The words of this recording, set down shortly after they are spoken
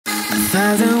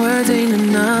1,000 words ain't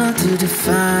enough to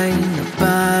define a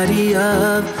body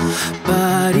of,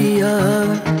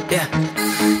 yeah.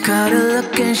 Caught her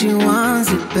look and she wants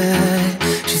it back.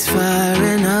 She's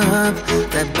firing up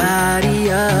that body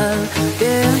up,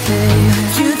 yeah,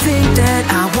 yeah. You think that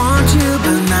I want you,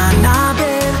 but nah,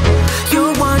 babe.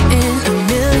 You're one in a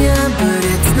million, but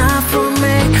it's not for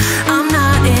me. I'm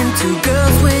not into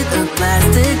girls with a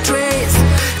plastic trace.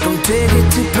 Don't take it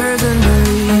too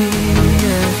personally,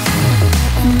 yeah.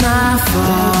 My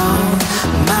fault,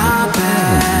 my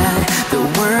bad. The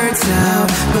word's out,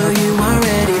 but you weren't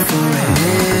ready for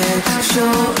it.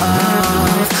 Show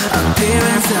off,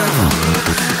 appearance of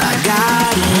I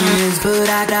got this, but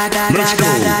I got.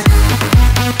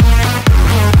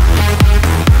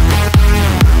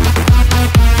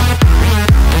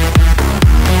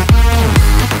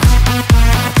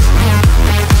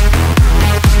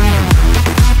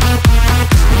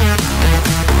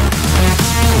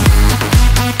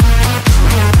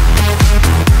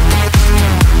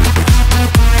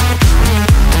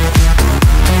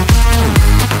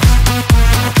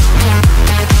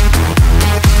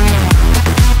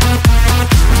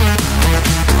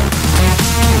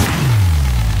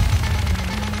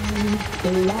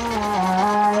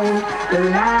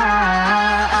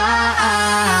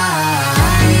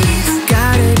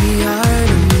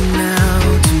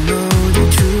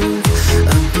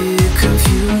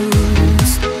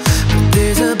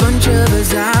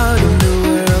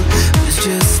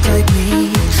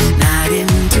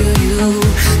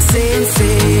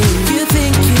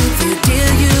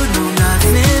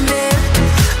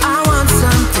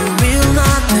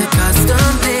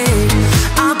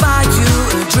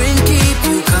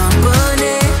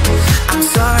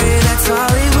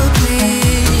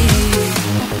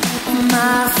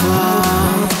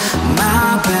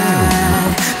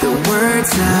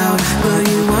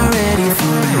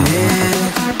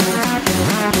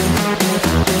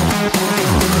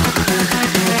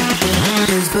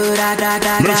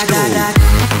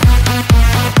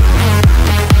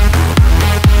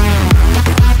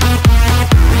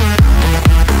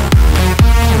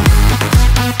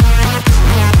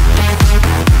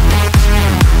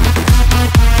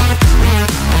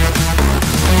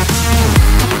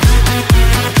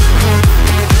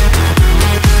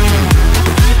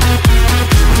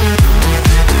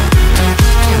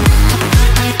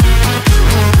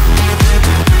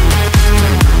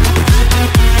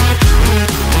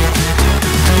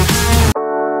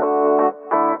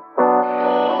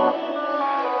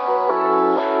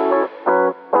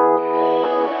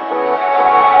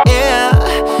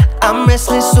 I'm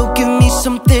restless, so give me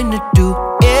something to do,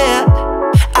 yeah.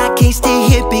 I can't stay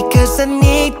here because I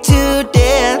need to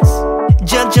dance.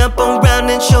 Jump around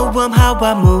and show them how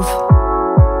I move.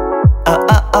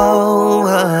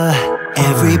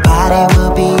 Everybody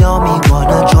will be on me,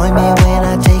 wanna join me when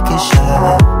I take a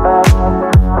shot.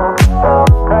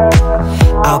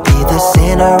 I'll be the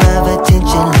center of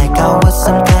attention like I was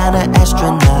some kind of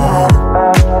astronaut.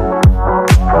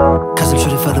 Cause I'm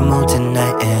shooting for the moon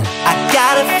tonight and I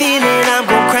got a feeling I'm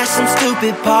gonna crash some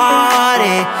stupid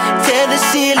party. Tear the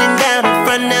ceiling down in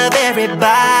front of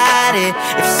everybody.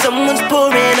 If someone's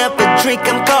pouring up a drink,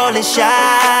 I'm calling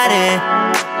shawty.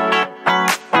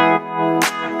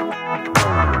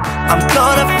 I'm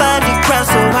gonna find a crowd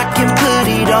so I can put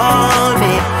it on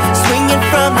me. Swinging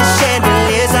from the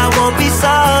chandeliers, I won't be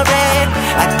sorry.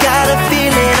 I got a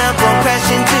feeling I'm gonna crash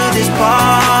into this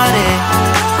party.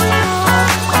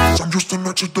 I'm just an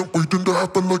accident waiting to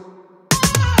happen like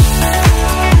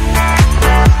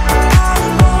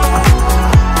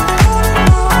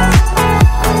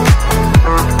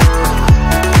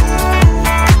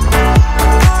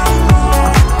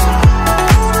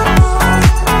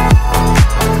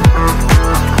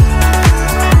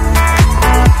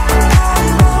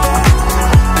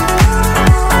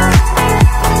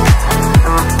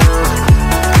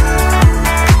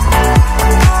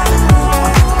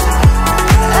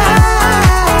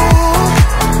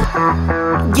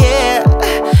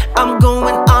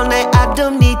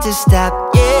stop,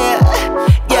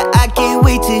 yeah, I can't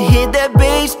wait to hear that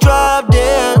bass drop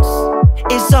dance.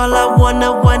 It's all I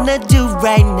wanna do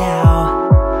right now.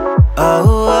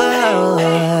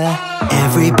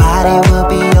 Everybody will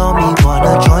be on me,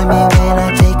 wanna join me when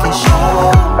I take a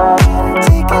shot.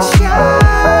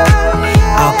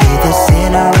 I'll be the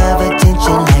center of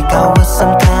attention like I was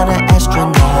some kind of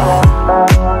astronaut.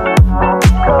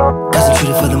 Cause I'm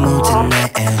shooting for the moon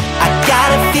tonight and I got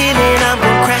a feeling I'm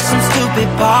gonna crash some stupid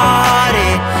party.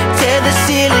 Tear the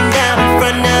ceiling down in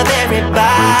front of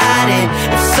everybody.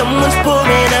 If someone's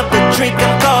pouring up a drink,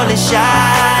 I'm calling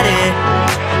shawty.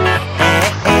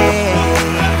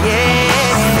 Yeah.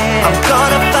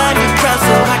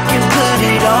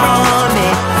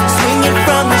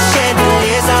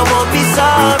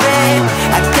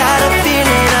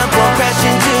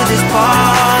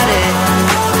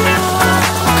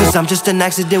 'cause I'm just an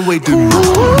accident waiting.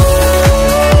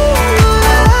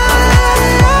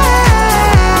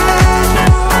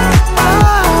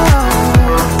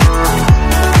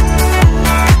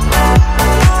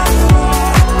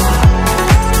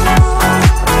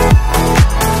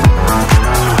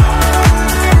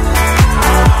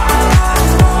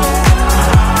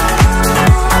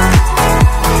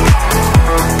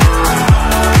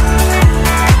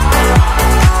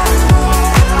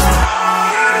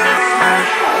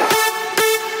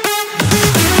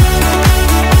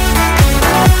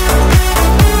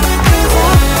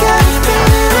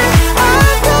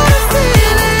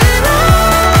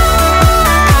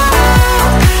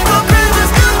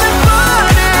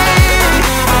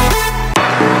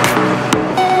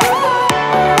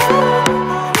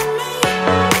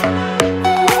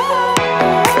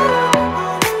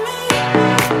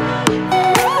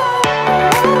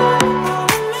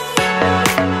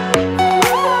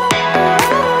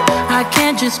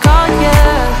 Just call ya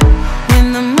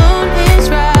when the moon is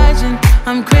rising.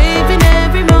 I'm craving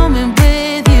every moment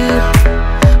with you.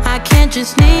 I can't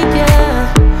just need ya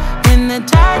when the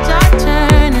tides are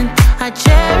turning. I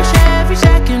cherish every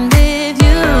second with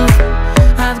you.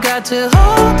 I've got to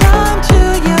hold on to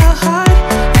your heart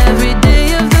every day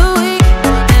of the week,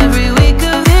 every week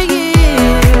of the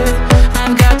year.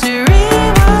 I've got to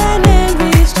rewind and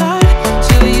restart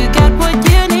till you get what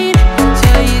you need,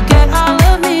 till you get all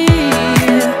of me.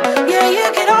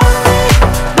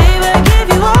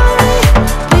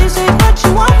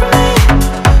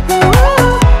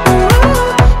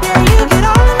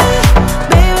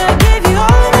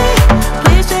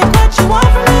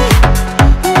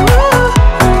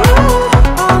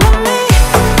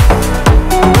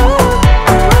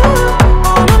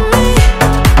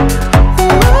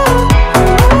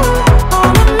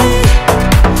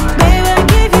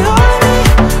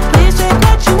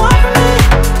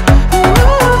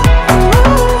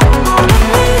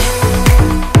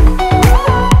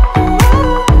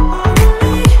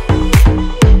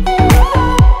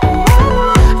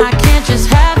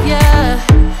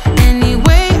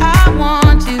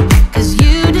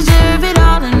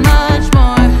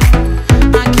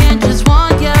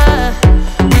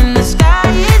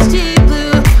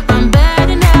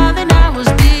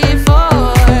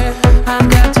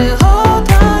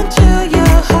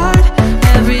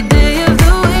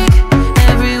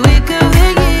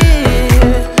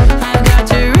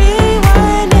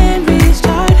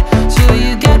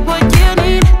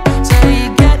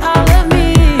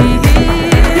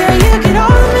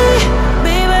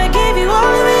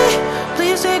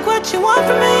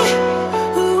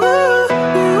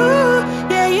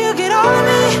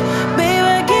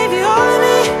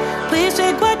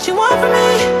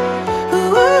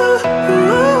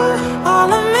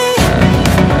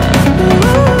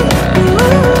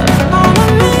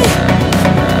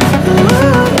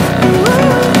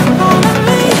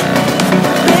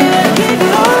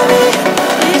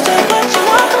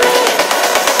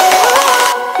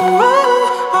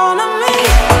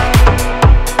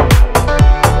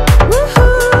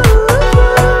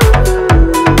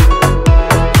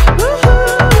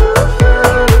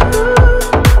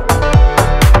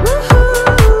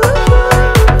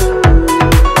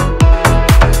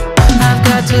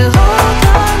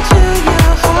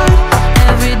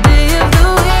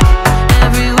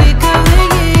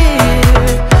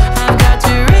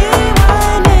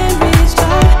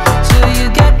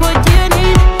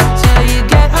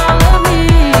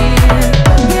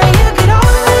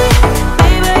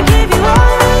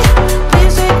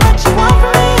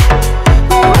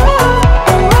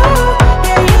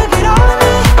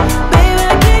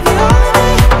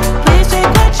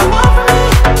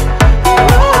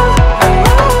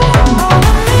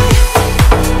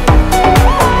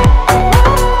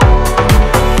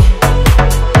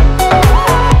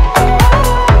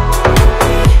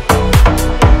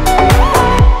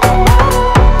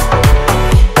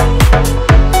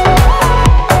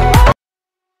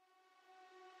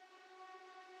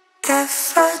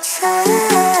 Guess I'd say,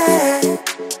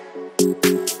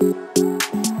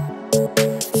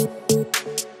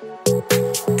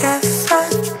 guess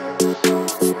I'd,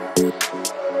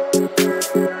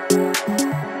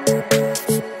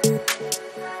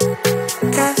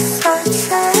 guess I'd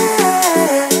say,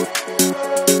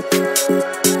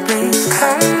 please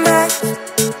come back.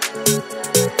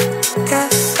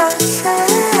 Guess I'd say,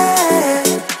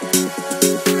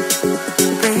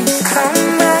 please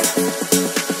come back.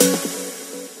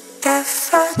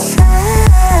 Guess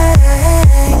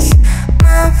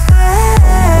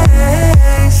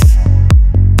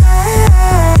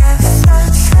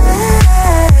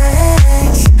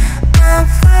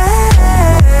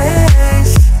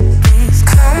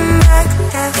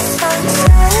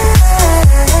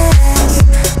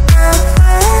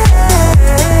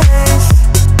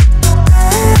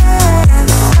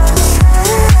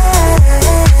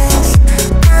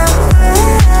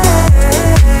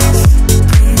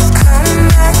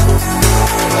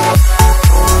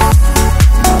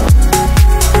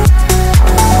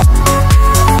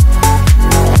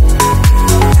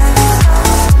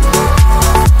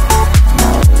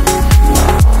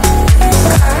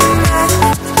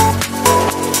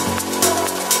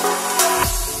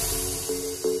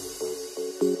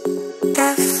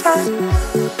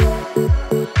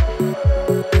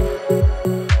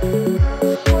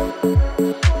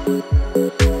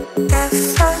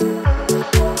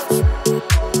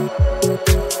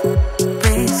you.